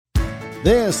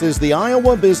This is the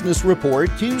Iowa Business Report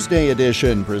Tuesday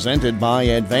edition, presented by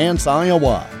Advance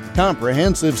Iowa.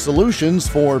 Comprehensive solutions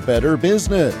for better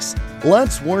business.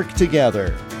 Let's work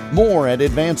together. More at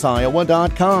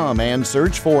advanceiowa.com and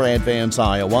search for Advance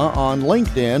Iowa on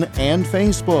LinkedIn and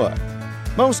Facebook.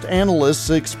 Most analysts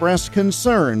expressed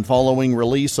concern following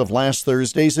release of last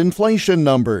Thursday's inflation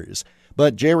numbers.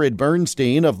 But Jared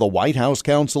Bernstein of the White House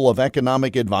Council of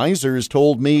Economic Advisors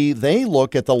told me they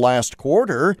look at the last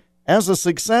quarter as a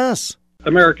success.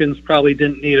 Americans probably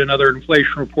didn't need another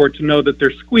inflation report to know that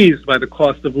they're squeezed by the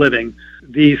cost of living.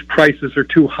 These prices are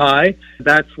too high.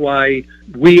 That's why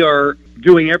we are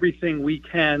doing everything we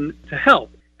can to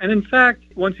help. And in fact,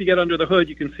 once you get under the hood,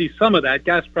 you can see some of that.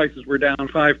 Gas prices were down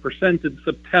 5% in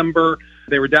September.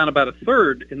 They were down about a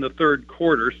third in the third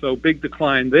quarter, so big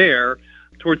decline there.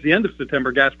 Towards the end of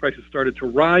September, gas prices started to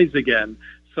rise again.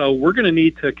 So we're going to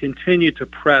need to continue to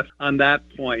press on that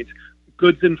point.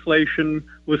 Goods inflation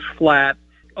was flat.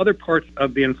 Other parts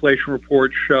of the inflation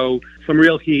report show some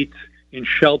real heat in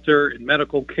shelter, in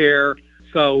medical care.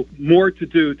 So more to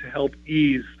do to help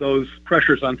ease those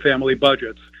pressures on family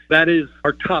budgets. That is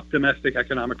our top domestic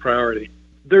economic priority.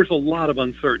 There's a lot of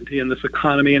uncertainty in this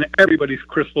economy, and everybody's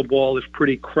crystal ball is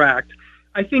pretty cracked.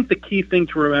 I think the key thing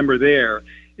to remember there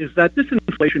is that this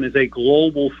inflation is a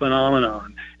global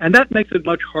phenomenon, and that makes it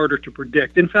much harder to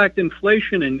predict. In fact,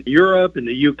 inflation in Europe and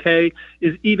the UK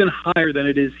is even higher than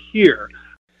it is here.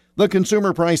 The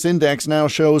Consumer Price Index now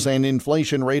shows an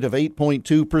inflation rate of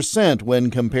 8.2%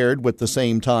 when compared with the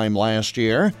same time last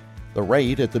year. The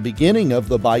rate at the beginning of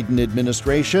the Biden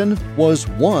administration was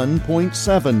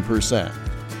 1.7%.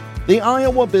 The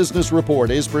Iowa Business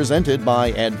Report is presented by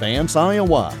Advance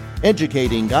Iowa,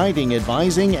 educating, guiding,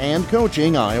 advising, and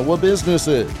coaching Iowa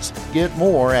businesses. Get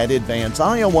more at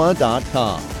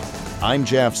advanceiowa.com. I'm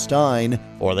Jeff Stein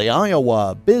for the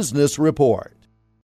Iowa Business Report.